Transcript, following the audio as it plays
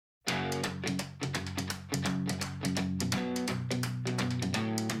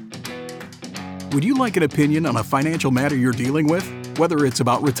Would you like an opinion on a financial matter you're dealing with? Whether it's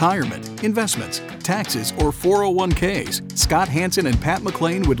about retirement, investments, taxes, or 401ks, Scott Hanson and Pat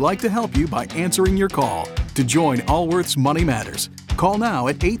McClain would like to help you by answering your call. To join Allworth's Money Matters, call now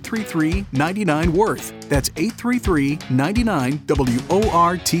at 833-99-WORTH. That's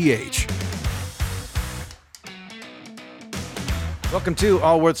 833-99-WORTH. Welcome to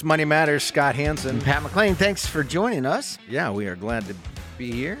Allworth's Money Matters. Scott Hanson. Pat McClain, thanks for joining us. Yeah, we are glad to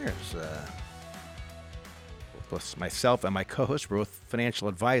be here. Both myself and my co-host, we're both financial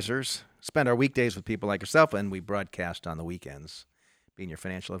advisors. Spend our weekdays with people like yourself, and we broadcast on the weekends, being your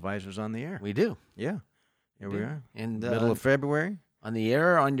financial advisors on the air. We do. Yeah. Here we are. In the middle of February. On the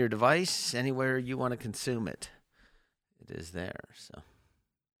air, on your device, anywhere you want to consume it. It is there. So,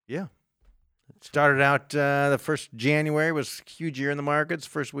 yeah. Started out the first January was a huge year in the markets.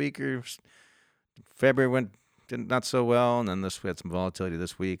 First week or February went not so well, and then we had some volatility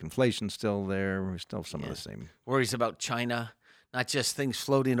this week. Inflation's still there. We're still some of the same worries about China, not just things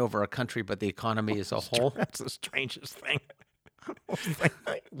floating over a country, but the economy as a whole. That's the strangest thing.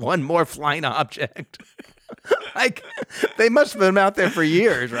 One more flying object. Like they must have been out there for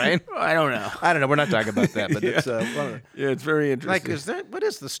years, right? I don't know. We're not talking about that, but it's it's very interesting. Like, what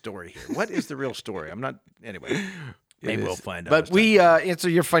is the story here? What is the real story? I'm not. Anyway, maybe we'll find out. But we answer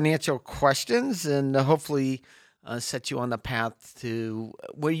your financial questions and hopefully set you on the path to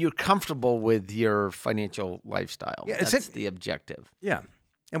where you're comfortable with your financial lifestyle. Yeah, that's the objective. Yeah,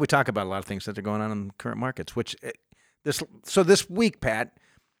 and we talk about a lot of things that are going on in current markets. This week,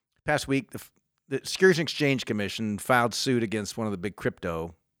 past week, the Securities and Exchange Commission filed suit against one of the big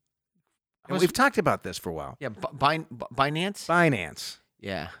crypto. And we've talked about this for a while. Yeah, Binance? Binance.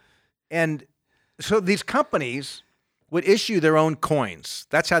 Yeah. And so these companies would issue their own coins.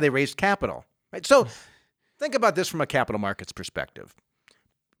 That's how they raised capital. Right? So think about this from a capital markets perspective.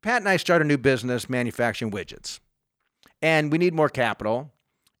 Pat and I started a new business manufacturing widgets. And we need more capital.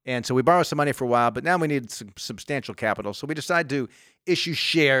 And so we borrowed some money for a while, but now we need some substantial capital. So we decided to issue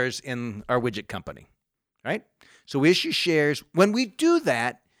shares in our widget company, right? So we issue shares. When we do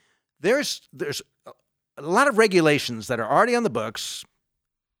that, there's a lot of regulations that are already on the books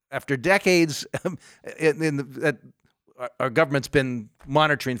after decades that our government's been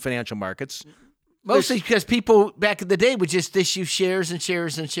monitoring financial markets. Mostly because people back in the day would just issue shares and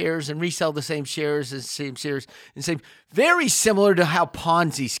shares and shares and resell the same shares and same shares and same. Very similar to how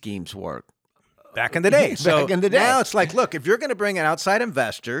Ponzi schemes work. Back in the day. Back in the day. Now it's like, look, if you're going to bring in outside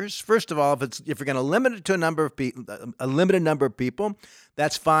investors, first of all, if you're going to limit it to a limited number of people,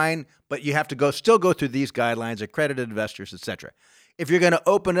 that's fine, but you have to still go through these guidelines, accredited investors, etc. If you're going to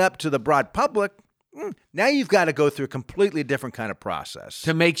open it up to the broad public, now you've got to go through a completely different kind of process.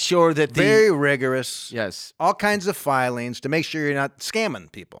 To make sure that very rigorous. Yes. All kinds of filings to make sure you're not scamming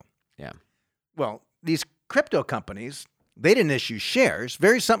people. Yeah. Well, these crypto companies, they didn't issue shares.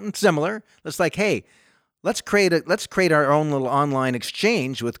 Something similar. It's like, hey, let's create our own little online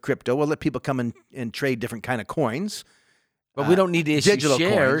exchange with crypto. We'll let people come and trade different kind of coins. But we don't need to issue digital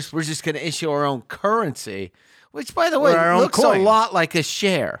shares. Coins. We're just going to issue our own currency, which, by the way, looks coin. a lot like a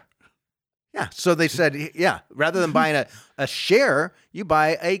share. Yeah. So they said, rather than buying a share, you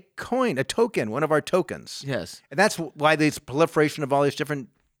buy a coin, a token, one of our tokens. Yes. And that's why this proliferation of all these different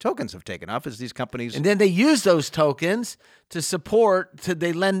tokens have taken off, is these companies. And then they use those tokens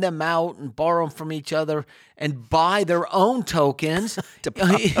they lend them out and borrow them from each other and buy their own tokens to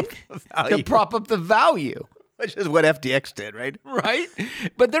prop up the value. Which is what FTX did, right? Right.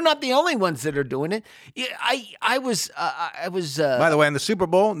 But they're not the only ones that are doing it. I was. By the way, in the Super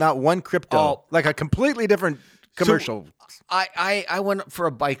Bowl, not one crypto, like a completely different commercial. So I went for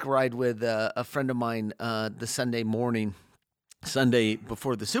a bike ride with a friend of mine the Sunday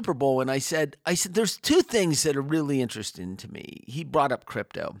before the Super Bowl, and I said, there's two things that are really interesting to me. He brought up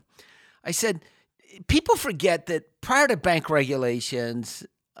crypto. I said, people forget that prior to bank regulations,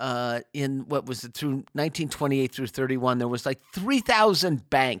 in what was it, through 1928 through 31, there was like 3,000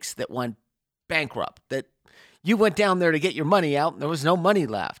 banks that went bankrupt, that you went down there to get your money out and there was no money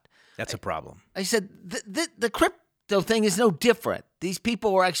left. That's a problem. I said, the crypto thing is no different. These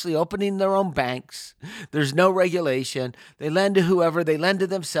people are actually opening their own banks. There's no regulation. They lend to whoever. They lend to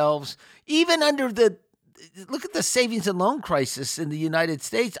themselves. Even under look at the savings and loan crisis in the United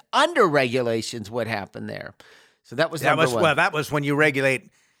States, under regulations, what happened there. So that was number one. Well, that was when you regulate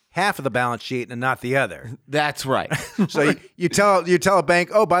half of the balance sheet and not the other. That's right. So you tell a bank,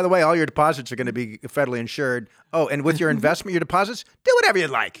 oh, by the way, all your deposits are going to be federally insured. Oh, and with your investment, your deposits, do whatever you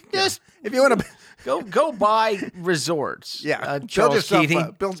like. Just if you want to go buy resorts. Yeah, Charles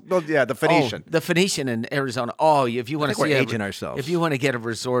Keating. Build, the Phoenician. Oh, the Phoenician in Arizona. Oh, if you want to see we're aging ourselves. If you want to get a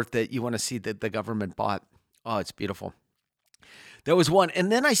resort that you want to see that the government bought, oh, it's beautiful. There was one,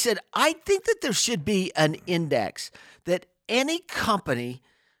 and then I said, I think that there should be an index that any company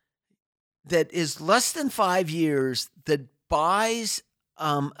that is less than 5 years that buys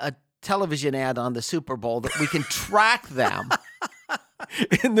a television ad on the Super Bowl, that we can track them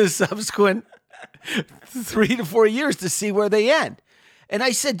in the subsequent 3 to 4 years to see where they end. And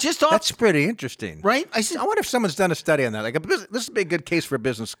I said, that's pretty interesting, right? I said, I wonder if someone's done a study on that. Like this would be a good case for a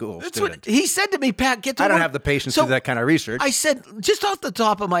business school student. What he said to me, Pat. I don't have the patience to do that kind of research. I said, just off the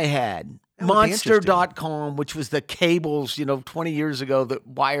top of my head, Monster.com, which was the cables, 20 years ago that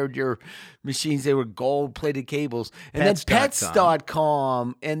wired your machines. They were gold-plated cables. And then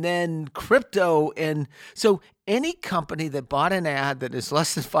Pets.com, and then crypto. And so any company that bought an ad that is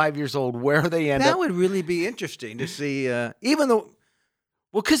less than 5 years old, where they end up. That would really be interesting to see, even though.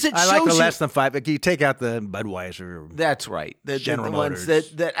 Well, because it I shows like the less than 5. Like you take out the Budweiser. That's right. The General ones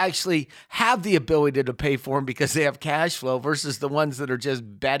Motors. that actually have the ability to pay for them because they have cash flow versus the ones that are just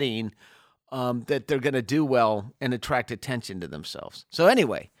betting that they're going to do well and attract attention to themselves. So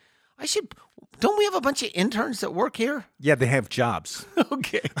anyway, don't we have a bunch of interns that work here? Yeah, they have jobs.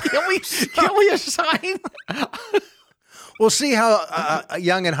 Okay. Can we assign? We'll see how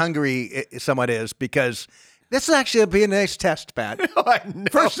young and hungry someone is, because this will actually be a nice test, Pat. I know.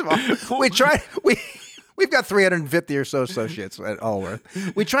 First of all, we've got 350 or so associates at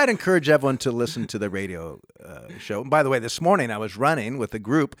Allworth. We try to encourage everyone to listen to the radio show. And by the way, this morning I was running with a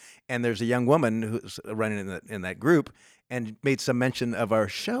group, and there's a young woman who's running in that group and made some mention of our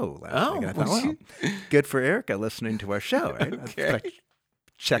show last week. And I thought, wow, good for Erica listening to our show, right? Okay.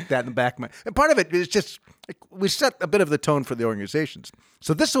 Check that in the back of my. And part of it is just we set a bit of the tone for the organizations.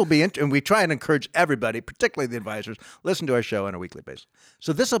 So this will be and we try and encourage everybody, particularly the advisors, listen to our show on a weekly basis.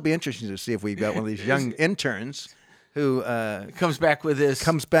 So this will be interesting to see if we've got one of these young interns who comes back,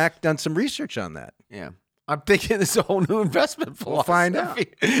 done some research on that. Yeah. I'm thinking this is a whole new investment philosophy. We'll find out.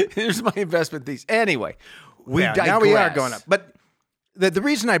 Here's my investment thesis. Anyway, now we are going up. But the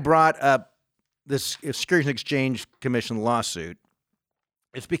reason I brought up this Securities and Exchange Commission lawsuit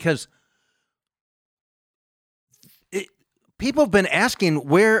is because people have been asking,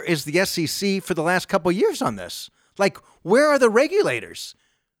 where is the SEC for the last couple of years on this? Like, where are the regulators?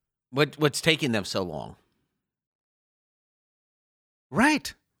 What's taking them so long?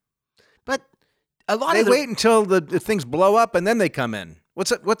 Right. But a lot they of wait until the things blow up and then they come in. Well,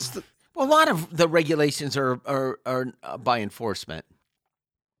 a lot of the regulations are by enforcement.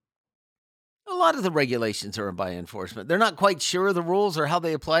 A lot of the regulations are by enforcement. They're not quite sure of the rules or how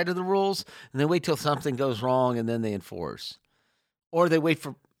they apply to the rules, and they wait till something goes wrong and then they enforce. Or they wait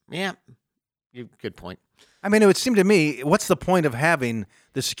for, good point. I mean, it would seem to me, what's the point of having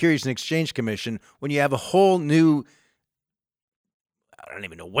the Securities and Exchange Commission when you have a whole new, I don't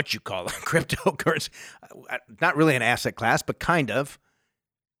even know what you call it, cryptocurrency, not really an asset class, but kind of,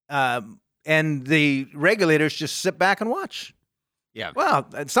 and the regulators just sit back and watch. Yeah. Well,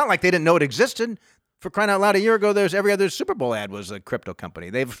 it's not like they didn't know it existed. For crying out loud, a year ago, there's every other Super Bowl ad was a crypto company.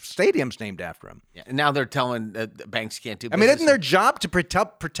 They have stadiums named after them. Yeah. And now they're telling banks can't do business. I mean, isn't their job to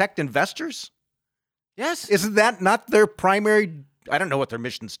protect investors? Yes. Isn't that not their primary? I don't know what their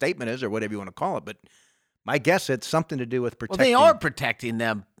mission statement is or whatever you want to call it, but my guess it's something to do with protecting. Well, they are protecting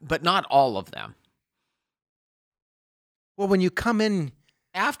them, but not all of them. Well, when you come in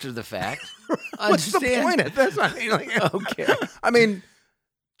after the fact, what's the point of this? Okay. I mean,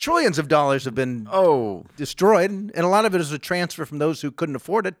 trillions of dollars have been destroyed, and a lot of it is a transfer from those who couldn't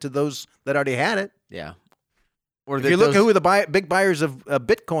afford it to those that already had it. Yeah. Or if you look at who the big buyers of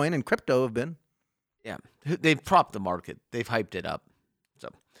Bitcoin and crypto have been. Yeah. They've propped the market. They've hyped it up. So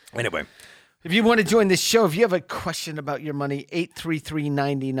anyway. If you want to join this show, if you have a question about your money,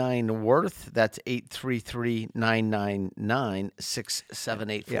 833-99-WORTH. That's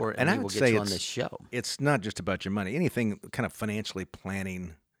 833-999-6784. Yeah, and I we will would get say you on this show. It's not just about your money. Anything kind of financially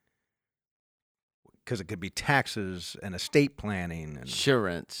planning, because it could be taxes and estate planning. And,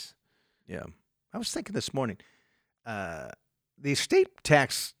 insurance. Yeah. I was thinking this morning, the estate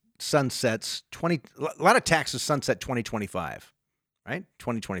tax sunsets, a lot of taxes sunset 2025, right?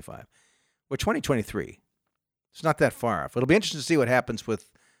 2025. We're 2023. It's not that far off. It'll be interesting to see what happens with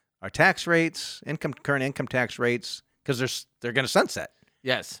our tax rates, current income tax rates, because they're going to sunset.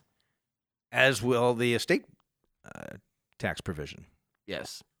 Yes. As will the estate tax provision.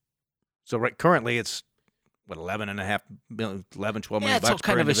 Yes. So currently it's, 11.5 million, 11, 12 million Yeah, it's all bucks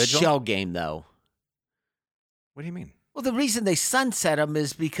kind per of a individual? shell game, though. What do you mean? Well, the reason they sunset them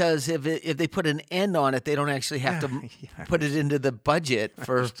is because if they put an end on it, they don't actually have to put it into the budget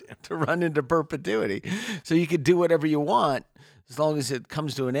to run into perpetuity. So you could do whatever you want as long as it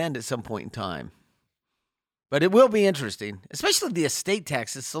comes to an end at some point in time. But it will be interesting, especially the estate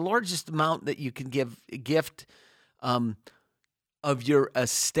tax. It's the largest amount that you can gift of your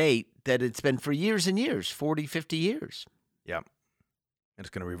estate that it's been for years and years, 40, 50 years. Yep. And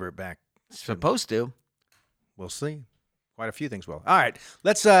it's going to revert back. It's supposed to. We'll see. Quite a few things will. All right.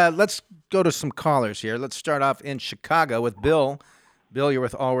 Let's go to some callers here. Let's start off in Chicago with Bill. Bill, you're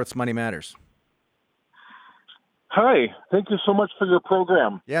with Allworth's Money Matters. Hi. Thank you so much for your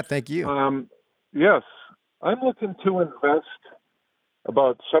program. Yeah, thank you. Yes. I'm looking to invest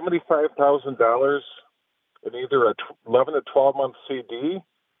about $75,000 in either a 11 to 12-month CD,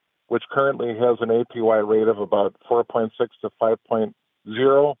 which currently has an APY rate of about 4.6 to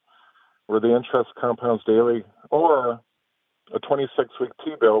 5.0, where the interest compounds daily, or a 26-week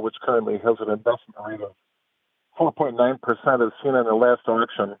T-bill, which currently has an investment rate of 4.9% as seen in the last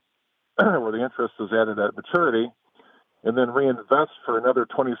auction, where the interest is added at maturity, and then reinvest for another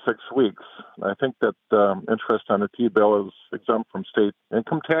 26 weeks. I think that interest on a T-bill is exempt from state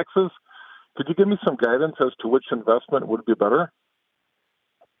income taxes. Could you give me some guidance as to which investment would be better?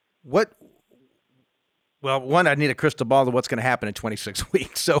 Well, one, I need a crystal ball to what's going to happen in 26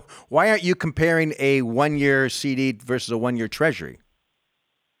 weeks. So why aren't you comparing a one-year CD versus a one-year Treasury?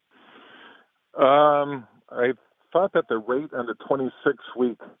 I thought that the rate on the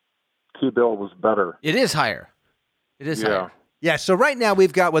 26-week T-bill was better. It is higher. It is higher. Yeah, so right now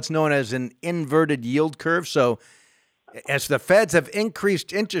we've got what's known as an inverted yield curve. So as the Feds have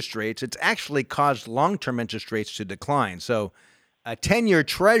increased interest rates, it's actually caused long-term interest rates to decline. So a 10-year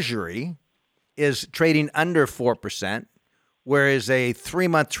Treasury is trading under 4%, whereas a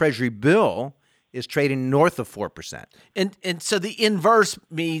 3-month Treasury bill is trading north of 4%. And so the inverse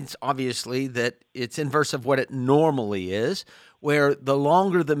means, obviously, that it's inverse of what it normally is, where the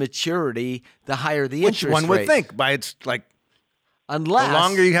longer the maturity, the higher the interest rate. Which one would think, by it's like, unless the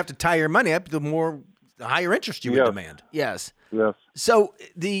longer you have to tie your money up, the higher interest you would demand. Yes. Yes. So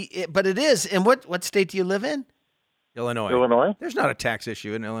but it is. And what state do you live in? Illinois. Illinois? There's not a tax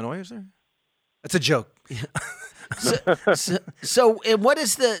issue in Illinois, is there? That's a joke. So and what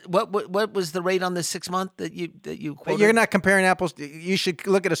is what was the rate on the 6 month that you quoted? But you're not comparing apples. You should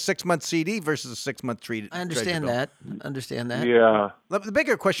look at a 6-month CD versus a 6-month treaty. I understand that. Yeah. The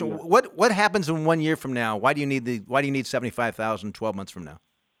bigger question: what happens in 1 year from now? Why do you need 75,000 12 months from now?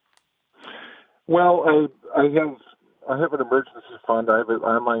 Well, I have an emergency fund. I have an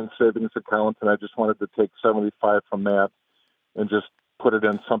online savings account, and I just wanted to take 75 from that and just put it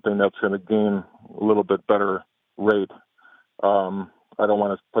in something that's going to gain a little bit better rate. I don't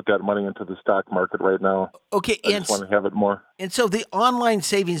want to put that money into the stock market right now. Okay, I just want to have it more. And so the online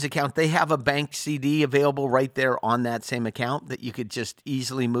savings account, they have a bank CD available right there on that same account that you could just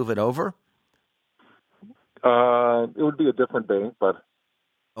easily move it over? It would be a different bank, but...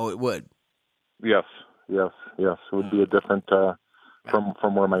 Oh, it would? Yes. It would be a different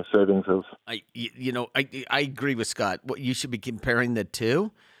from where my savings is. I agree with Scott. What you should be comparing the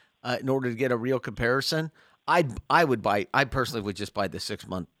two in order to get a real comparison. I personally would just buy the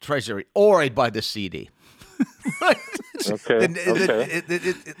 6-month Treasury, or I'd buy the CD. Okay.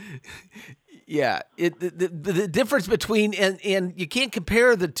 Yeah, the difference between and you can't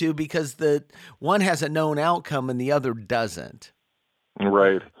compare the two because the one has a known outcome and the other doesn't.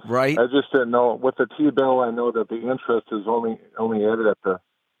 Right. I just didn't know. With the T-bill, I know that the interest is only added at the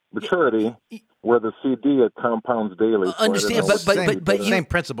maturity, where the CD, it compounds daily. Understand, but same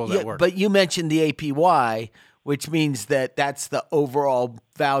principles at work. But you mentioned the APY, which means that's the overall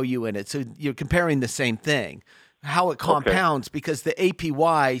value in it. So you're comparing the same thing. How it compounds, because the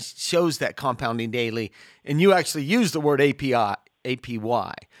APY shows that compounding daily, and you actually use the word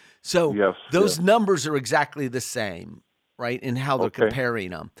APY. So those numbers are exactly the same. Right, in how they're comparing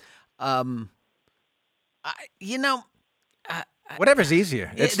them. Whatever's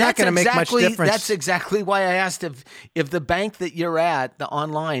easier. It's not going to make much difference. That's exactly why I asked if the bank that you're at, the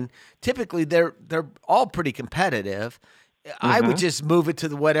online, typically they're all pretty competitive. Mm-hmm. I would just move it to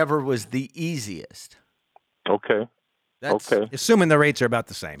whatever was the easiest. Okay. Assuming the rates are about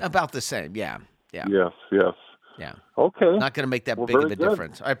the same. About the same, yeah. Yes. Yeah. Okay. Not going to make that big of a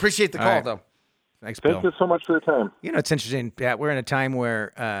difference. I appreciate the call, though. Thanks, Bill. Thank you so much for your time. It's interesting, Pat. We're in a time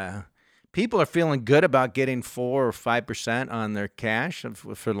where people are feeling good about getting 4 or 5% on their cash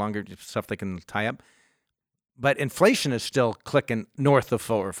for longer stuff they can tie up. But inflation is still clicking north of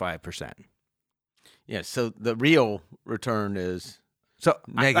 4 or 5%. Yeah, so the real return is So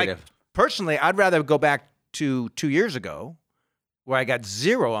negative. Personally, I'd rather go back to 2 years ago where I got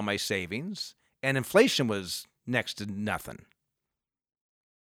zero on my savings and inflation was next to nothing.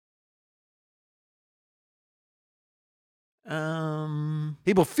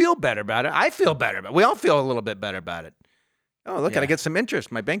 People feel better about it. I feel better about it. We all feel a little bit better about it. Oh, look, I get some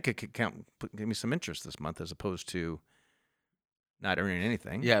interest. My bank account gave me some interest this month as opposed to not earning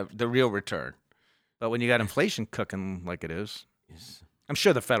anything. Yeah, the real return. But when you got inflation cooking like it is, I'm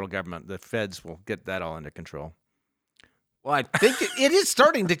sure the federal government, the feds will get that all under control. Well, I think it is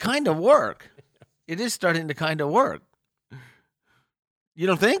starting to kind of work. It is starting to kind of work. You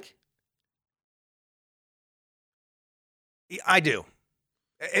don't think? I do.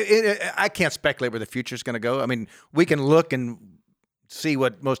 I can't speculate where the future is going to go. I mean, we can look and see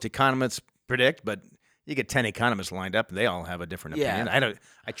what most economists predict, but you get 10 economists lined up, and they all have a different opinion.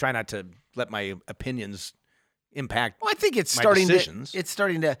 I try not to let my opinions impact. Well, I think it's my starting decisions. It's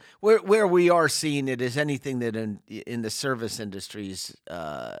starting to where we are seeing it is anything that in the service industries,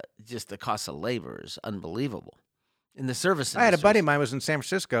 just the cost of labor is unbelievable. In the service industry, I had a buddy of mine was in San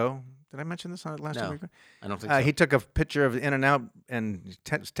Francisco. Did I mention this last week? I don't think so. He took a picture of In-N-Out and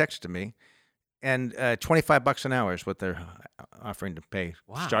texted me, and $25 an hour is what they're offering to pay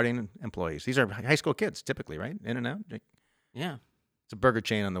starting employees. These are high school kids, typically, right? In-N-Out. Yeah, it's a burger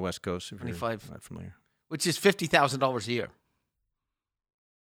chain on the West Coast. If 25, you're not familiar, which is $50,000 a year.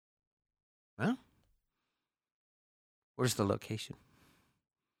 Well, where's the location?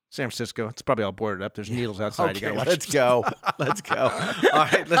 San Francisco. It's probably all boarded up. There's needles outside. Okay, You gotta watch. let's go. Let's go. All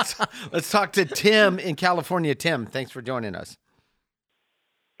right, let's talk to Tim in California. Tim, thanks for joining us.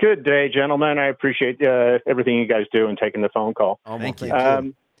 Good day, gentlemen. I appreciate everything you guys do and taking the phone call. Thank you.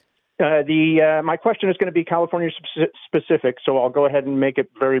 My question is going to be California specific, so I'll go ahead and make it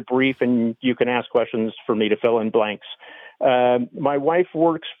very brief, and you can ask questions for me to fill in blanks. My wife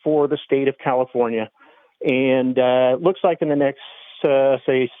works for the state of California, and looks like in the next,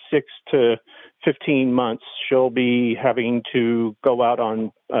 say, 6 to 15 months, she'll be having to go out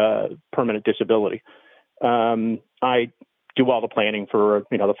on permanent disability. I do all the planning for,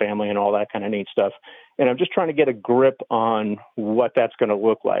 the family and all that kind of neat stuff. And I'm just trying to get a grip on what that's going to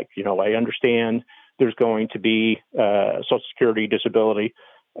look like. I understand there's going to be Social Security disability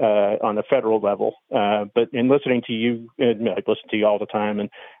on the federal level. But in listening to you, and I listen to you all the time, and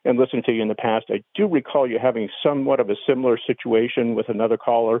listening to you in the past, I do recall you having somewhat of a similar situation with another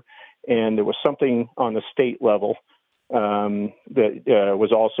caller, and there was something on the state level that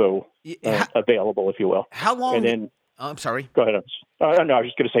was also available, if you will. How long? And then, I'm sorry. Go ahead. No, I was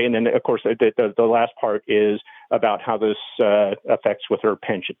just going to say, and then, of course, the last part is about how this affects with her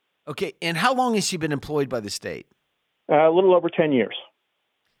pension. Okay, and how long has she been employed by the state? A little over 10 years.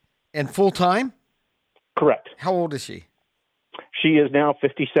 And full-time? Correct. How old is she? She is now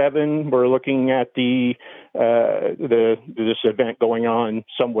 57. We're looking at this event going on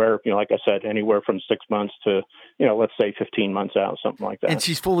somewhere, like I said, anywhere from 6 months to, let's say 15 months out, something like that. And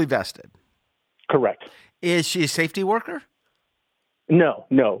she's fully vested? Correct. Is she a safety worker? No.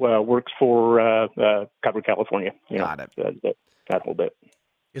 Works for Covered California. Got it. That whole bit.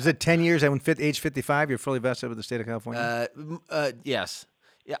 Is it 10 years and when age 55, you're fully vested with the state of California? Yes.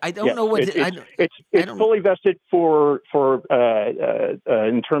 Yeah, I don't know what it's fully vested for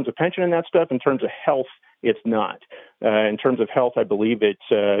in terms of pension and that stuff. In terms of health, it's not. In terms of health, I believe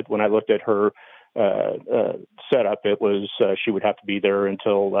it's when I looked at her setup, it was she would have to be there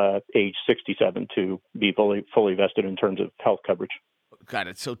until age 67 to be fully vested in terms of health coverage. Got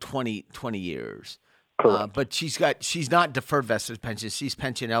it. So 20 years. Correct. But she's not deferred vested pension. She's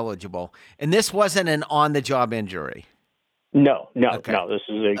pension eligible. And this wasn't an on-the-job injury. No. Okay. No. This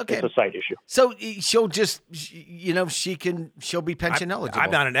is it's a side issue. So she'll just, she'll be pension eligible.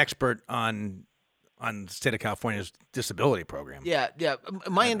 I'm not an expert on the state of California's disability program. Yeah.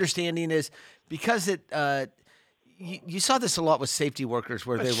 My understanding is because you saw this a lot with safety workers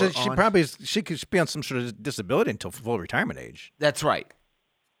where they were she could be on some sort of disability until full retirement age. That's right.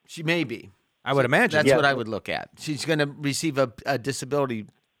 She may be. I would imagine. That's what I would look at. She's going to receive a disability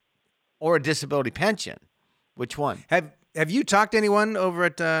or a disability pension. Which one? Have you talked to anyone over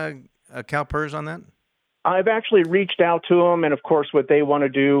at CalPERS on that? I've actually reached out to them, and of course, what they want to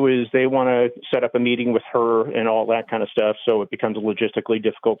do is they want to set up a meeting with her and all that kind of stuff. So it becomes a logistically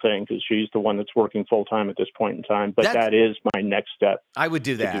difficult thing because she's the one that's working full time at this point in time. But that is my next step. I would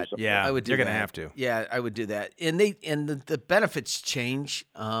do that. Yeah, I would. You're going to have to. Yeah, I would do that. And the benefits change.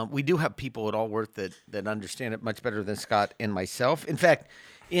 We do have people at Allworth that understand it much better than Scott and myself. In fact,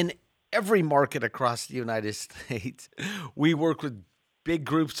 in every market across the United States. We work with big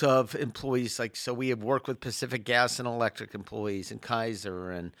groups of employees. So we have worked with Pacific Gas and Electric employees and Kaiser.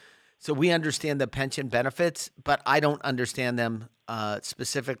 And so we understand the pension benefits, but I don't understand them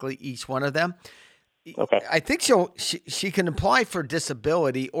specifically, each one of them. Okay. I think she can apply for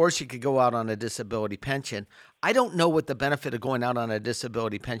disability, or she could go out on a disability pension. I don't know what the benefit of going out on a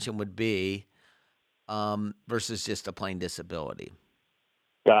disability pension would be versus just a plain disability.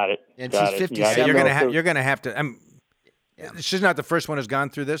 Got it. And Got she's it. 57. You're gonna have to. She's not the first one who's gone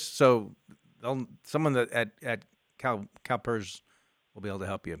through this, so someone that at CalPERS will be able to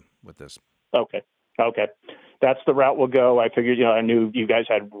help you with this. Okay. That's the route we'll go. I figured, I knew you guys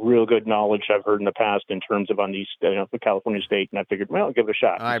had real good knowledge I've heard in the past in terms of on these, the California state, and I figured, well, I'll give it a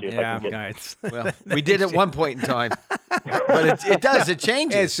shot. Guys. Well, we did at one point in time, but it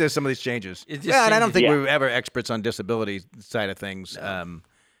changes. It's just some of these changes. It just And I don't think Yeah. we're ever experts on disability side of things. No.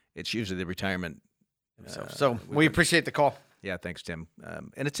 It's usually the retirement. So we appreciate the call. Yeah, thanks, Tim.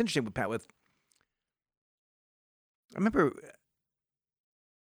 And it's interesting with Pat. I remember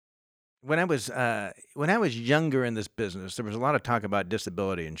when I was younger in this business, there was a lot of talk about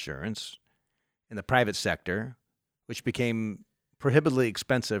disability insurance in the private sector, which became prohibitively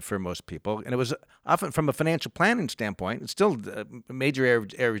expensive for most people. And it was often, from a financial planning standpoint, it's still a major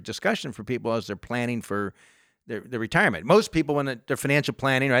area of discussion for people as they're planning for their retirement. Most people, when they're financial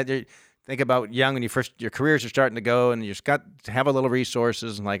planning, right, they think about young when your careers are starting to go, and you've got to have a little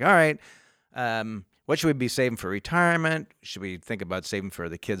resources, and like, all right, what should we be saving for retirement? Should we think about saving for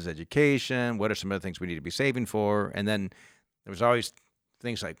the kids' education? What are some other things we need to be saving for? And then there was always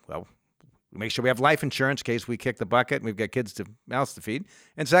things like, well, we make sure we have life insurance in case we kick the bucket and we've got mouths to feed.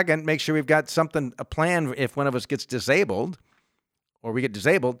 And second, make sure we've got a plan if one of us gets disabled or we get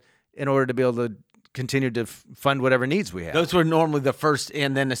disabled, in order to be able to continue to fund whatever needs we have. Those were normally the first,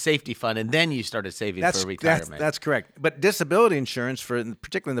 and then a safety fund, and then you started saving for retirement. That's correct. But disability insurance,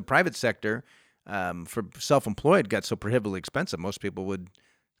 particularly in the private sector, for self-employed, got so prohibitively expensive. Most people would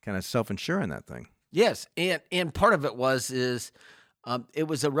kind of self-insure in that thing. Yes, and part of it is it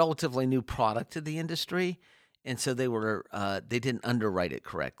was a relatively new product to the industry, and so they didn't underwrite it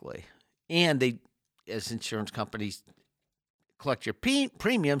correctly, and they, as insurance companies collect your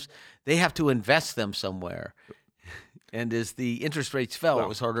premiums, they have to invest them somewhere. And as the interest rates fell, it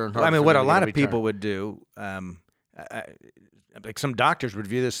was harder and harder. I mean, what a lot of people would do, like some doctors would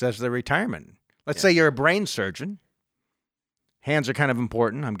view this as their retirement. Let's say you're a brain surgeon. Hands are kind of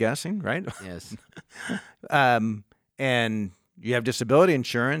important, I'm guessing, right? Yes. And you have disability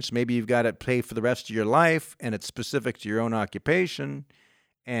insurance. Maybe you've got to pay for the rest of your life, and it's specific to your own occupation.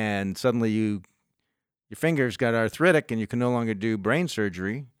 And suddenly your fingers got arthritic, and you can no longer do brain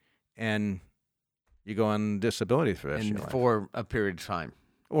surgery, and you go on disability for the rest of your life. For a period of time.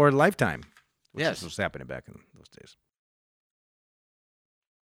 Or a lifetime, which Yes. is what's happening back in those days.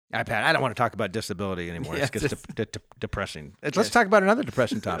 Pat, I don't want to talk about disability anymore. Yeah, It gets depressing. Let's Yes. talk about another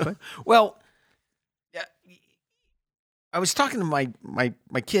depressing topic. Well, I was talking to my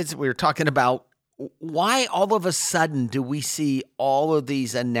kids. We were talking about why all of a sudden do we see all of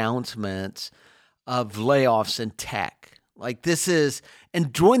these announcements of layoffs in tech? Like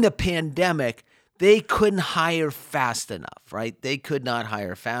and during the pandemic, they couldn't hire fast enough, right? They could not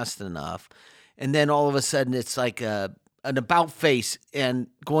hire fast enough. And then all of a sudden it's like an about face and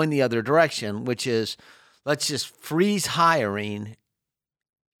going the other direction, which is let's just freeze hiring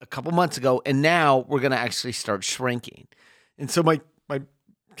a couple months ago, and now we're going to actually start shrinking. And so my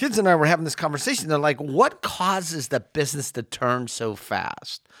kids and I were having this conversation. They're like, what causes the business to turn so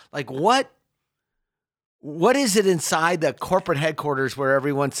fast? Like, what is it inside the corporate headquarters where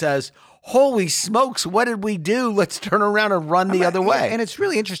everyone says, holy smokes, what did we do? Let's turn around and run the other way. And it's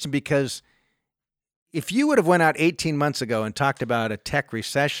really interesting because if you would have went out 18 months ago and talked about a tech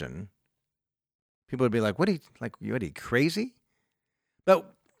recession, people would be like, what are you crazy?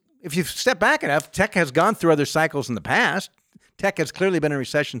 But if you step back enough, tech has gone through other cycles in the past. Tech has clearly been in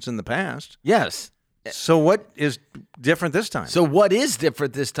recessions in the past. Yes. So what is different this time? So what is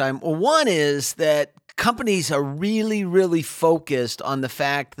different this time? Well, one is that companies are really, really focused on the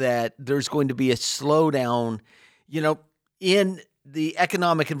fact that there's going to be a slowdown, in the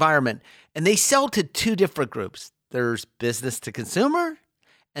economic environment. And they sell to two different groups. There's business to consumer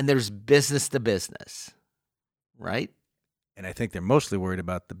and there's business to business, right? And I think they're mostly worried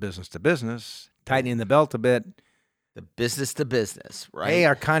about the business to business, tightening the belt a bit. The business to business, right? Hey,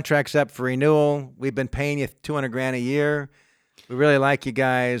 our contract's up for renewal. We've been paying you $200,000 a year. We really like you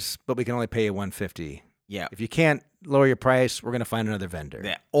guys, but we can only pay you $150,000. Yeah. If you can't lower your price, we're going to find another vendor.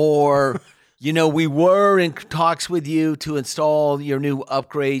 Yeah. Or we were in talks with you to install your new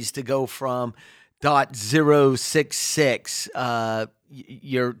upgrades to go from .066,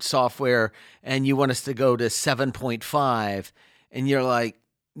 your software, and you want us to go to 7.5. And you're like,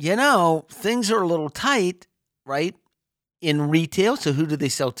 things are a little tight, right? In retail. So who do they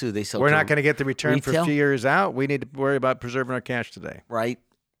sell to? They sell We're to not going to get the return for retail? a few years out. We need to worry about preserving our cash today. Right.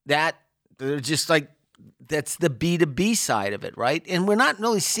 They're just like, that's the B2B side of it, right? And we're not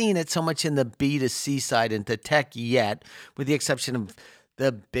really seeing it so much in the B2C side into tech yet, with the exception of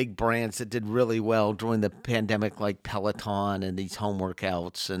the big brands that did really well during the pandemic, like Peloton and these home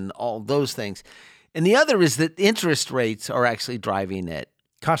workouts and all those things. And the other is that interest rates are actually driving it.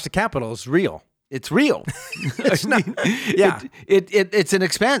 Cost of capital is real. It's real. It's not. Yeah. It's an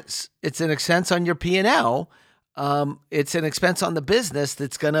expense. It's an expense on your P&L. It's an expense on the business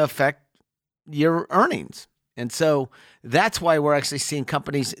that's going to affect your earnings. And so that's why we're actually seeing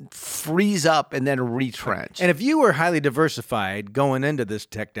companies freeze up and then retrench. And if you were highly diversified going into this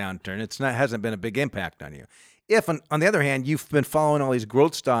tech downturn, hasn't been a big impact on you. If, on the other hand, you've been following all these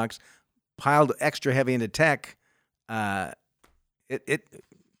growth stocks piled extra heavy into tech, you're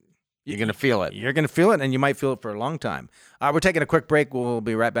going to feel it. You're going to feel it, and you might feel it for a long time. We're taking a quick break. We'll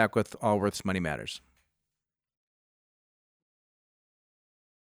be right back with Allworth's Money Matters.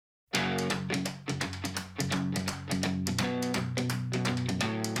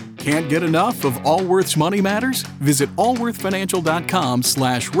 Can't get enough of Allworth's Money Matters? Visit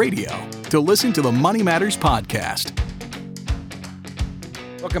allworthfinancial.com/radio to listen to the Money Matters podcast.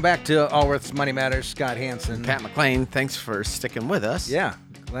 Welcome back to Allworth's Money Matters. Scott Hansen. Pat McClain, thanks for sticking with us. Yeah,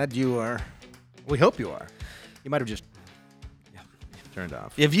 glad you are. We hope you are. You might have just turned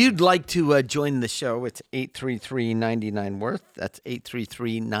off. If you'd like to join the show, it's 833-99-WORTH. That's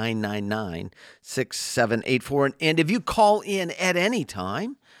 833-999-6784. And if you call in at any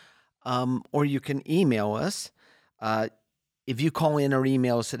time, or you can email us, if you call in or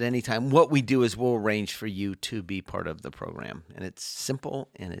email us at any time, what we do is we'll arrange for you to be part of the program. And it's simple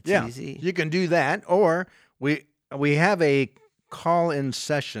and it's easy. You can do that, or we have a call-in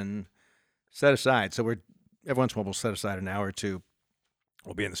session set aside. So every once in a while we'll set aside an hour or two.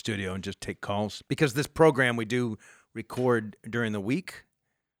 We'll be in the studio and just take calls. Because this program we do record during the week.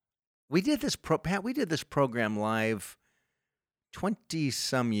 We did this program live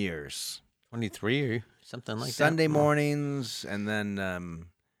 20-some years. 23 or something like Sunday that. mornings, and then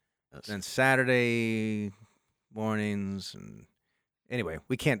Saturday mornings. And anyway,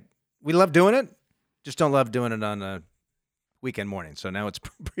 we love doing it, just don't love doing it on a weekend morning. So now it's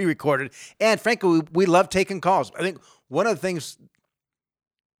pre-recorded. And frankly, we love taking calls. I think one of the things,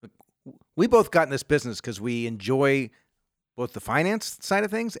 we both got in this business because we enjoy both the finance side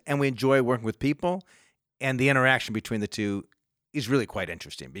of things and we enjoy working with people, and the interaction between the two is really quite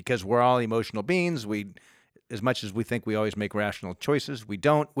interesting because we're all emotional beings. As much as we think we always make rational choices, we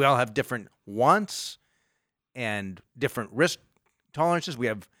don't. We all have different wants and different risk tolerances. We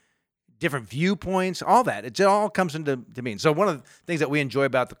have different viewpoints, all that. It all comes into being. So one of the things that we enjoy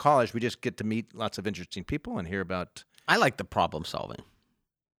about the call is we just get to meet lots of interesting people and hear about. I like the problem solving.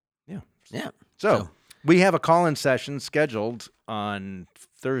 Yeah. Yeah. So we have a call-in session scheduled on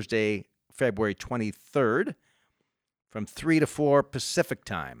Thursday, February 23rd. From 3 to 4 Pacific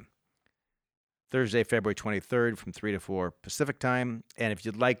time. Thursday, February 23rd from 3 to 4 Pacific time. And if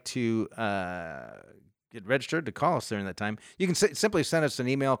you'd like to get registered to call us during that time, you can simply send us an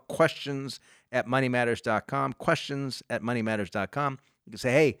email, questions@moneymatters.com, questions@moneymatters.com. You can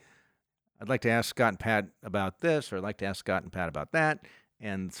say, hey, I'd like to ask Scott and Pat about this, or I'd like to ask Scott and Pat about that.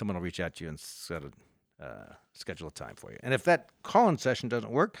 And someone will reach out to you and schedule a time for you. And if that call-in session doesn't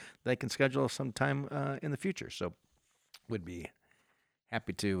work, they can schedule some time in the future. So would be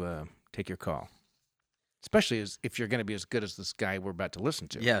happy to take your call, especially if you're going to be as good as this guy we're about to listen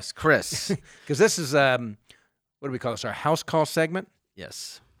to. Yes, Chris. Because this is, what do we call this, our house call segment?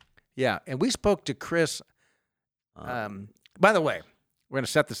 Yes. Yeah, and we spoke to Chris. By the way, we're going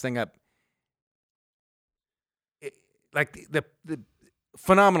to set this thing up. Like the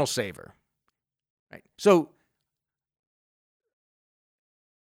phenomenal saver, right? So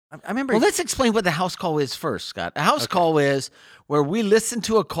I remember. Well, let's explain what the house call is first, Scott. A house call is where we listen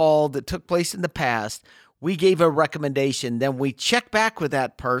to a call that took place in the past. We gave a recommendation. Then we check back with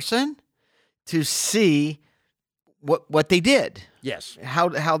that person to see what they did. Yes.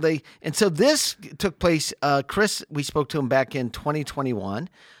 How they. And so this took place. Chris, we spoke to him back in 2021,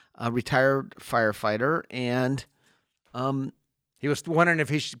 a retired firefighter, and he was wondering if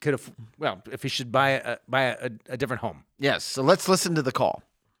he should buy a different home. Yes. So let's listen to the call.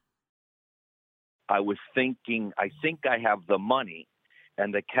 I was thinking, I think I have the money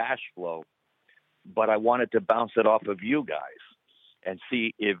and the cash flow but I wanted to bounce it off of you guys and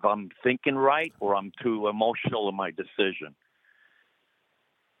see if I'm thinking right or I'm too emotional in my decision.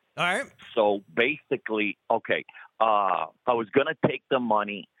 All right. So basically, okay, I was going to take the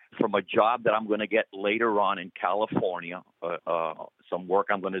money from a job that I'm going to get later on in California, some work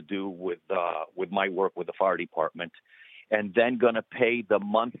I'm going to do with my work with the fire department, and then going to pay the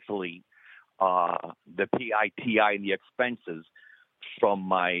monthly, the PITI and the expenses from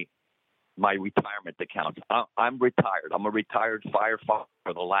my retirement account. I'm retired. I'm a retired firefighter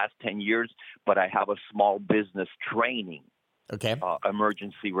for the last 10 years, but I have a small business training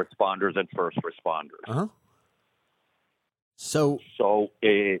emergency responders and first responders. Uh-huh. So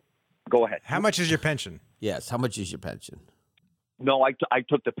go ahead. How much is your pension? Yes. How much is your pension? No, I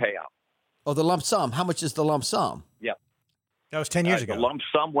took the payout. Oh, the lump sum. How much is the lump sum? Yeah. That was 10 years ago. The lump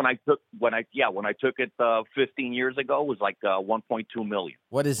sum when I took it 15 years ago was like 1.2 million.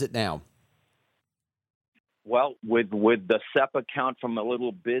 What is it now? Well, with the SEP account from a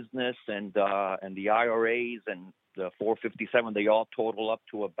little business and the IRAs and the 457, they all total up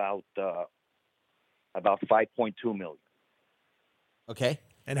to about 5.2 million. Okay.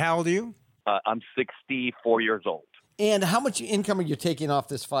 And how old are you? I'm 64 years old. And how much income are you taking off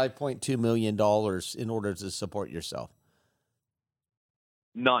this $5.2 million in order to support yourself?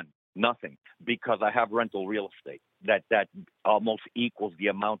 Nothing, because I have rental real estate that almost equals the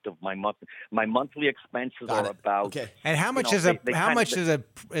amount of my monthly expenses are about. Okay. And how much does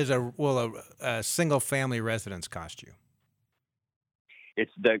a single family residence cost you?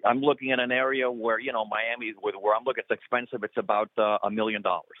 I'm looking at an area where Miami, where I'm looking, it's expensive. It's about $1 million.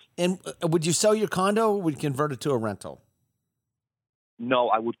 And would you sell your condo or would you convert it to a rental? No,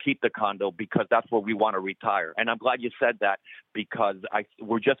 I would keep the condo because that's where we want to retire. And I'm glad you said that because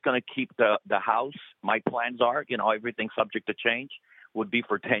we're just going to keep the house. My plans are, everything subject to change, would be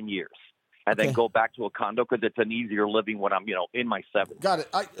for 10 years. And then go back to a condo because it's an easier living when I'm, in my 70s. Got it.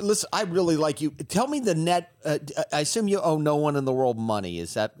 Listen, I really like you. Tell me the net. I assume you owe no one in the world money.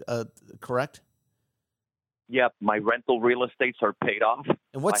 Is that correct? Yeah, my rental real estates are paid off.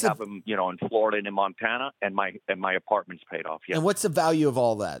 And what's I have them, in Florida and in Montana, and my apartment's paid off. Yeah. And what's the value of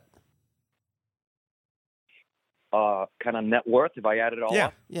all that? Kind of net worth, if I add it all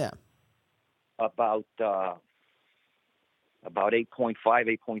up? Yeah. About 8.5,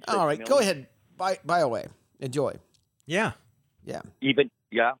 8.6 All right, million. go ahead. Buy away. Enjoy. Yeah. Yeah. You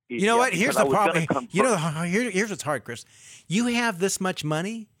know what? Here's the problem. Here's what's hard, Chris. You have this much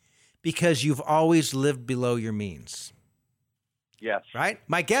money because you've always lived below your means. Yes. Right?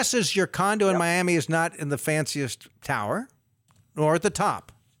 My guess is your condo in Miami is not in the fanciest tower nor at the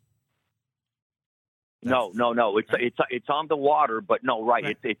top. No. It's on the water, but no,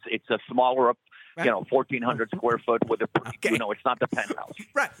 right. It's a smaller, 1,400 square foot with a, it's not the penthouse.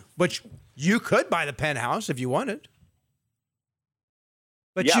 Right. But you could buy the penthouse if you wanted.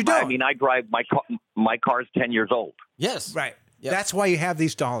 But you don't. I mean, I drive my car's 10 years old. Yes. Right. Yep. That's why you have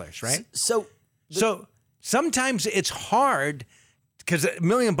these dollars, right? So sometimes it's hard because $1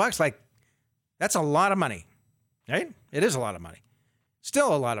 million, that's a lot of money, right? It is a lot of money.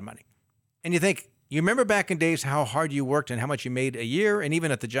 Still a lot of money. And you think, you remember back in days how hard you worked and how much you made a year, and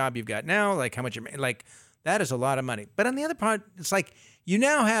even at the job you've got now, like how much you made, that is a lot of money. But on the other part, it's like you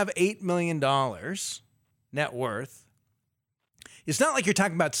now have $8 million net worth. It's not like you're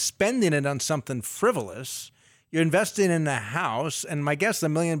talking about spending it on something frivolous. You're investing in a house, and my guess, $1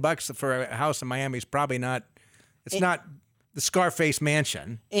 million for a house in Miami is probably not. It's not the Scarface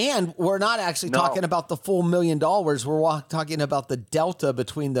mansion. And we're not actually talking about the full $1 million. We're talking about the delta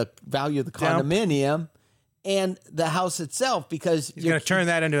between the value of the condominium and the house itself, because you're going to turn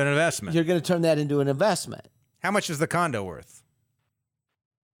that into an investment. You're going to turn that into an investment. How much is the condo worth?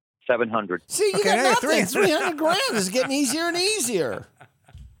 700. See, you got nothing. 300 grand. This is getting easier and easier.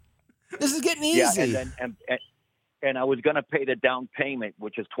 This is getting easy. Yeah, and I was going to pay the down payment,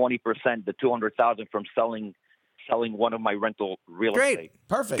 which is 20%, the $200,000 from selling one of my rental real estate. Great.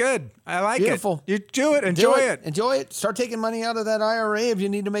 Perfect. Good. I like Beautiful. it. You do it. Enjoy it. Enjoy it. Start taking money out of that IRA if you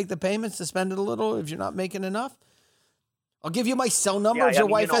need to make the payments to spend it a little if you're not making enough. I'll give you my cell number. If your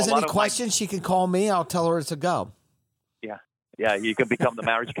wife has any questions, she can call me. I'll tell her it's a go. Yeah, you can become the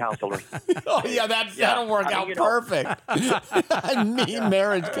marriage counselor. Oh, yeah, that'll work out perfect. I need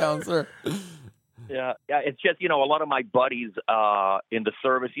marriage counselor. Yeah, it's just, a lot of my buddies in the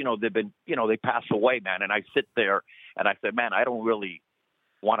service, they've been, they pass away, man. And I sit there and I said, man, I don't really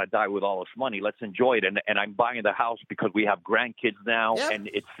want to die with all this money. Let's enjoy it. And I'm buying the house because we have grandkids now, and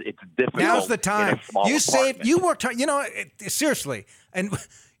it's difficult. Now's the time. You worked hard, seriously. And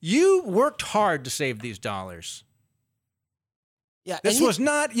you worked hard to save these dollars. Yeah, This was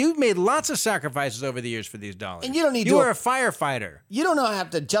not. You've made lots of sacrifices over the years for these dollars. And you don't need You to- were a firefighter. You don't have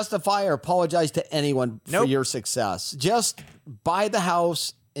to justify or apologize to anyone for Nope. your success. Just buy the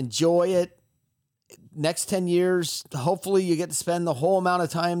house, enjoy it. Next 10 years, hopefully you get to spend the whole amount of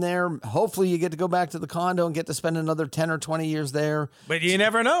time there. Hopefully you get to go back to the condo and get to spend another 10 or 20 years there. But you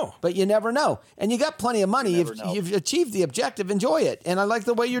never know. But you never know. And you got plenty of money. never know. You've achieved the objective. Enjoy it. And I like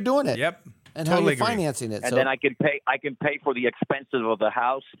the way you're doing it. Yep. And Totally how you're agree. financing it. And then I can pay for the expenses of the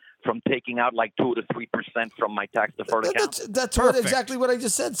house from taking out like 2 to 3% from my tax deferred account. That's Perfect. exactly what I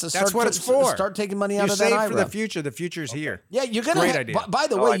just said. So That's what it's for. Start taking money You out of that save IRA. for the future. The future's here. Yeah, you're gonna. Great idea. By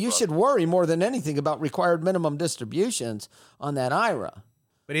the All way, right, you bro. should worry more than anything about required minimum distributions on that IRA.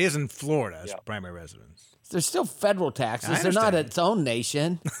 But he is in Florida as primary residence. There's still federal taxes. I They're not understand. its own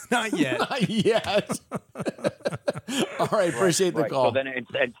nation. Not yet. Not yet. All right, appreciate the Right. call. So then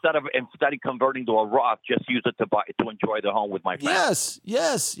instead of converting to a Roth, just use it to enjoy the home with my family.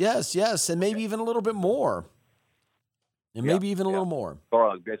 Yes, and maybe even a little bit more. And maybe even a little more.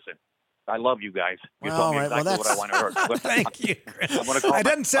 Bro, listen, I love you guys. You Well, told me all right, well, exactly what I want to hear. Thank you, Chris. I'm gonna call It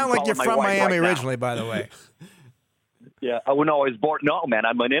doesn't sound I'm like you're calling my from wife Miami right now. originally, by the way. Yeah. Oh no, I was born. No, man,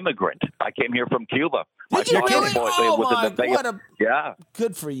 I'm an immigrant. I came here from Cuba. Did you father really? was Oh, in my, the Bay. what a Yeah,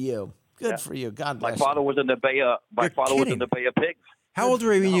 good for you. Good for you. God my bless father you. was in the Bay. My You're father was kidding. in the Bay of Pigs. How old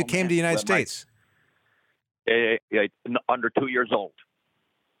were you when you No, came man. to the United Well, my- States? Under 2 years old.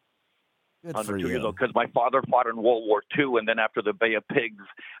 Good Under for 2 years you. old, because my father fought in World War II, and then after the Bay of Pigs,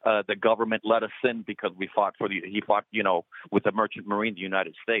 the government let us in because he fought, with the Merchant Marine, the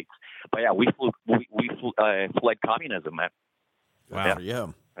United States. But yeah, we fled communism, man. Wow. Good for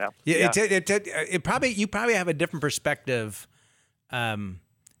you. Yeah. It probably you probably have a different perspective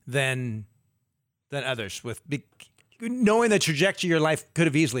than others knowing the trajectory your life could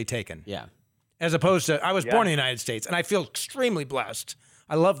have easily taken. Yeah. As opposed to, I was born in the United States, and I feel extremely blessed.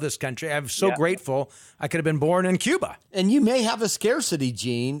 I love this country. I'm so grateful. I could have been born in Cuba. And you may have a scarcity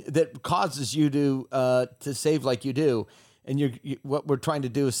gene that causes you to save like you do. And what we're trying to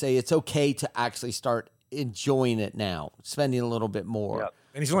do is say it's okay to actually start enjoying it now, spending a little bit more. Yeah.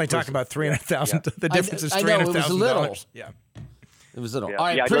 And he's only talking about $300,000. The difference is I know, it was $300,000. little. Yeah. It was little. Yeah, All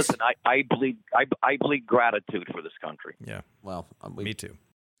right, yeah, Chris- listen, I bleed gratitude for this country. Yeah. Well, Me too.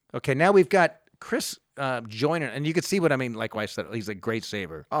 Okay, now we've got Chris joining, and you can see what I mean. Like I said, he's a great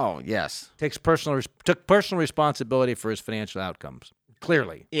saver. Oh, yes. Took personal responsibility for his financial outcomes.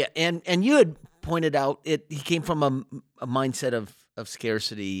 Clearly. Yeah, and you had pointed out he came from a mindset of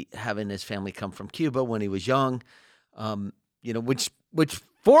scarcity, having his family come from Cuba when he was young, which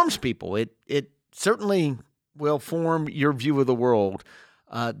forms people. It certainly will form your view of the world,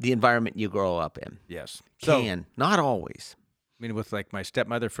 the environment you grow up in. Yes. Not always. I mean, with like my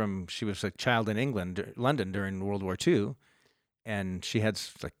stepmother she was a child in London during World War II, and she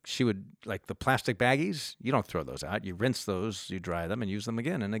would the plastic baggies. You don't throw those out. You rinse those, you dry them, and use them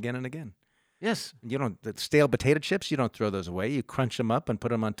again and again and again. Yes. The stale potato chips, you don't throw those away. You crunch them up and put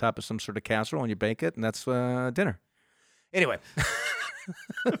them on top of some sort of casserole, and you bake it, and that's dinner. Anyway,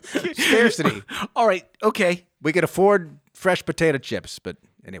 scarcity. All right. Okay. We could afford fresh potato chips, but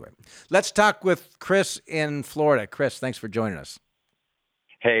anyway, let's talk with Chris in Florida. Chris, thanks for joining us.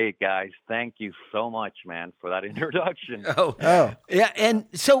 Hey guys, thank you so much, man, for that introduction. Oh. Yeah. And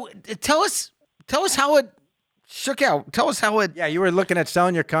so tell us how it shook out. Tell us how it. Yeah, you were looking at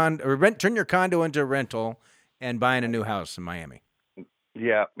selling your condo, or turn your condo into a rental, and buying a new house in Miami.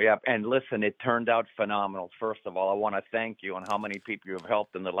 Yeah. And listen, it turned out phenomenal. First of all, I want to thank you on how many people you have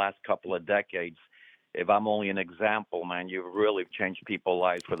helped in the last couple of decades. If I'm only an example, man, you've really changed people's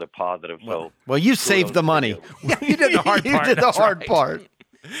lives for the positive. So, Well, you saved the money. You did the hard part. You did the That's hard right. part.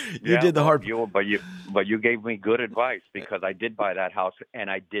 You did the hard. But you gave me good advice, because I did buy that house and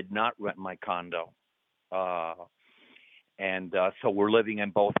I did not rent my condo. So we're living in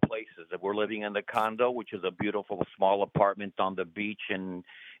both places. We're living in the condo, which is a beautiful small apartment on the beach in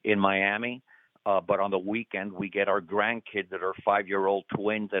Miami. But on the weekend, we get our grandkids that are 5-year-old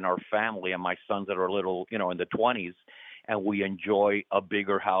twins and our family, and my sons that are little, in the 20s, and we enjoy a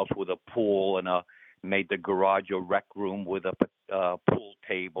bigger house with a pool and made the garage a rec room with a pool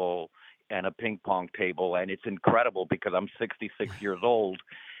table and a ping pong table. And it's incredible because I'm 66 years old,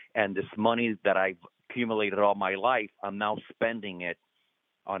 and this money that I've accumulated all my life, I'm now spending it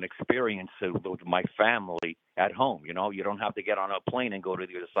on experiences with my family at home. You don't have to get on a plane and go to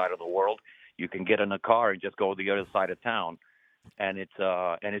the other side of the world. You can get in a car and just go to the other side of town. And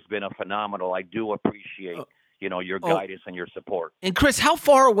it's been a phenomenal. I do appreciate, your guidance and your support. And Chris, how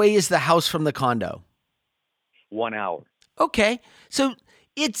far away is the house from the condo? 1 hour. Okay, so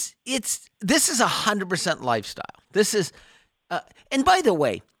this is 100% lifestyle. This is And by the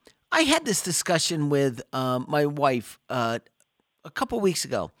way, I had this discussion with my wife a couple weeks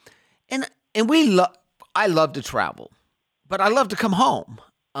ago, and I love to travel, but I love to come home.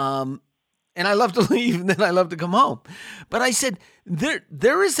 And I love to leave, and then I love to come home. But I said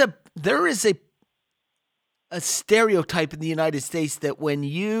there is a stereotype in the United States that when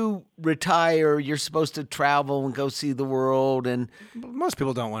you retire, you're supposed to travel and go see the world. And most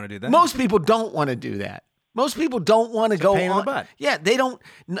people don't want to do that. Most people don't want to do that. Most people don't want to go pain in the butt. Yeah, they don't,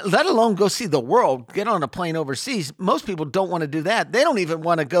 let alone go see the world, get on a plane overseas. Most people don't want to do that. They don't even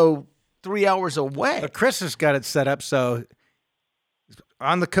want to go 3 hours away. But Chris has got it set up so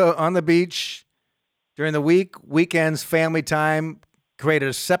on the beach during the weekends, family time, created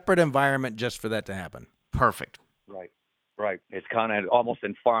a separate environment just for that to happen. Perfect. Right. It's kind of almost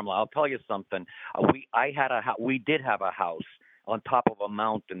in farmland. I'll tell you something. We did have a house on top of a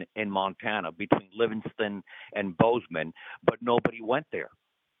mountain in Montana between Livingston and Bozeman, but nobody went there.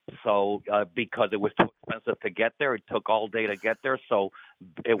 So because it was too expensive to get there, it took all day to get there. So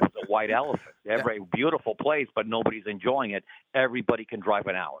it was a white elephant. Every beautiful place, but nobody's enjoying it. Everybody can drive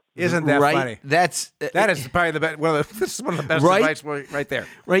an hour. Isn't that funny? That is probably the best. Well, this is one of the best advice right there.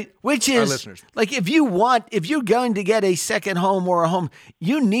 Right, which is listeners. Like if you're going to get a second home or a home,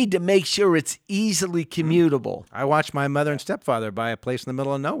 you need to make sure it's easily commutable. I watched my mother and stepfather buy a place in the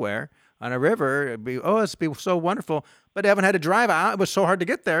middle of nowhere on a river. It'd be so wonderful. But Evan had to drive out. It was so hard to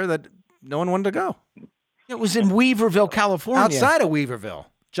get there that no one wanted to go. It was in Weaverville, California. Outside of Weaverville,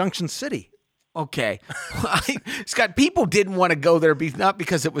 Junction City. Okay. Scott, people didn't want to go there not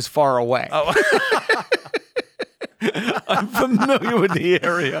because it was far away. Oh. I'm familiar with the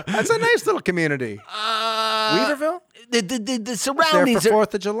area. That's a nice little community. Weaverville? The surroundings there for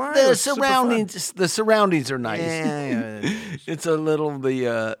 4th of July. The surroundings are nice. Yeah. It's a little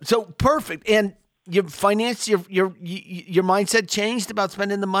so perfect. And your finance, your mindset changed about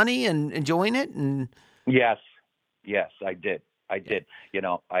spending the money and enjoying it, and yes, I did. I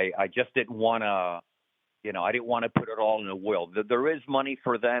just didn't want to. I didn't want to put it all in a will. There is money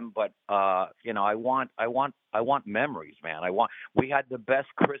for them, but I want memories, man. We had the best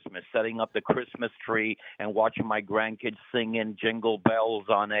Christmas, setting up the Christmas tree and watching my grandkids singing Jingle Bells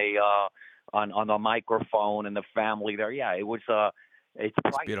on a microphone and the family there. Yeah, it was. It's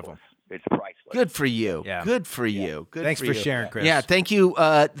priceless. Beautiful. It's priceless. Good for you. Yeah. Good for you. Good. Thanks for sharing, Chris. Yeah. Thank you.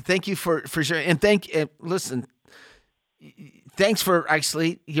 Thank you for sharing. And listen. Thanks for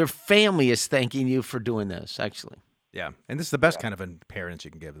your family is thanking you for doing this. Actually. Yeah, and this is the best kind of parents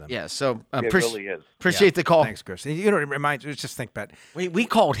you can give them. Yeah. So it really is. Appreciate the call. Thanks, Chris. It reminds me. Just think, Pat. We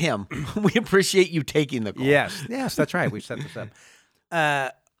called him. We appreciate you taking the call. Yes, that's right. We set this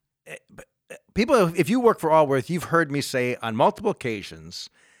up. People, if you work for Allworth, you've heard me say on multiple occasions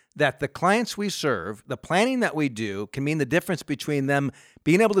that the clients we serve, the planning that we do, can mean the difference between them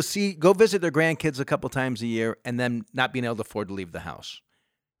being able to go visit their grandkids a couple times a year and them not being able to afford to leave the house.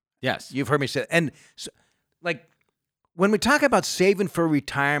 Yes. You've heard me say that. And so, like, when we talk about saving for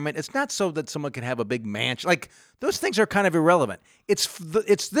retirement, it's not so that someone can have a big mansion. Like, those things are kind of irrelevant. It's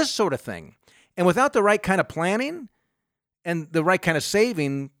this sort of thing. And without the right kind of planning and the right kind of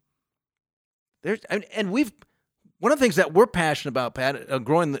saving, one of the things that we're passionate about, Pat,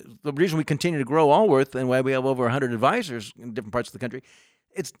 growing the reason we continue to grow Allworth and why we have over 100 advisors in different parts of the country,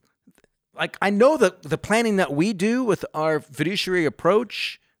 it's like I know that the planning that we do with our fiduciary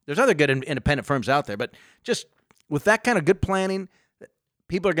approach, there's other good independent firms out there, but just with that kind of good planning,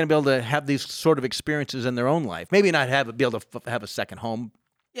 people are going to be able to have these sort of experiences in their own life. Maybe not be able to have a second home.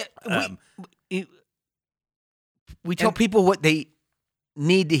 Yeah, we tell people what they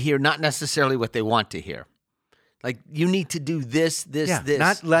need to hear, not necessarily what they want to hear. Like, you need to do this.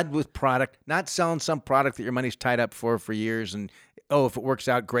 Not led with product, not selling some product that your money's tied up for years and, if it works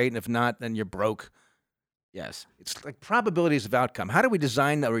out, great, and if not, then you're broke. Yes. It's like probabilities of outcome. How do we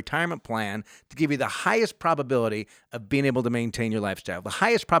design a retirement plan to give you the highest probability of being able to maintain your lifestyle, the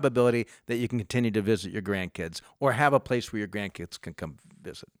highest probability that you can continue to visit your grandkids or have a place where your grandkids can come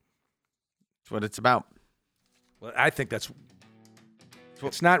visit? That's what it's about. Well, I think it's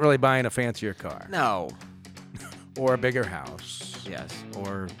not really buying a fancier car. No. Or a bigger house. Yes.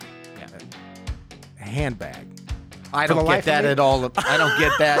 Or a handbag. I don't get that at all. I don't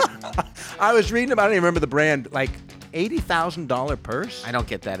get that. I was reading about it. I don't even remember the brand. Like $80,000 purse. I don't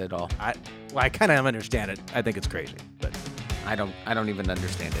get that at all. I kind of understand it. I think it's crazy, but I don't even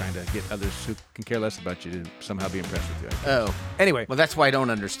understand it. Trying to get others who can care less about you to somehow be impressed with you. Oh. Anyway. Well, that's why I don't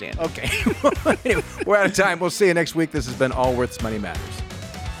understand. Okay. Anyway, we're out of time. We'll see you next week. This has been Allworth's Money Matters.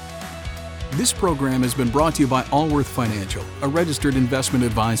 This program has been brought to you by Allworth Financial, a registered investment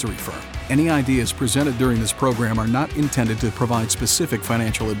advisory firm. Any ideas presented during this program are not intended to provide specific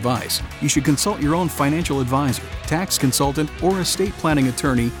financial advice. You should consult your own financial advisor, tax consultant, or estate planning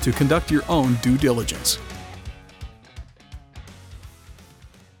attorney to conduct your own due diligence.